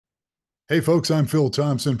Hey folks, I'm Phil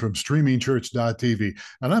Thompson from streamingchurch.tv,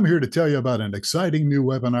 and I'm here to tell you about an exciting new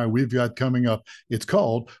webinar we've got coming up. It's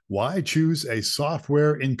called Why Choose a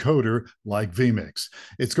Software Encoder Like vMix.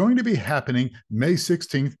 It's going to be happening May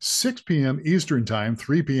 16th, 6 p.m. Eastern Time,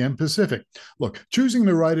 3 p.m. Pacific. Look, choosing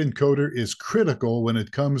the right encoder is critical when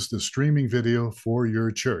it comes to streaming video for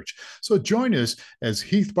your church. So join us as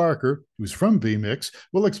Heath Barker, who's from vMix,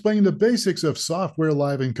 will explain the basics of software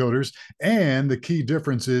live encoders and the key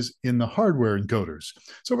differences in the hardware encoders.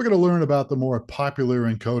 So we're going to learn about the more popular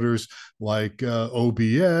encoders like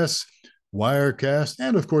OBS, Wirecast,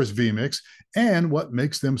 and of course vMix, and what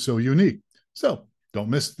makes them so unique. So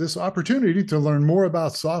don't miss this opportunity to learn more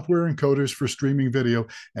about software encoders for streaming video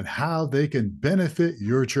and how they can benefit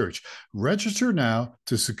your church. Register now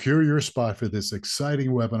to secure your spot for this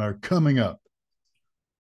exciting webinar coming up.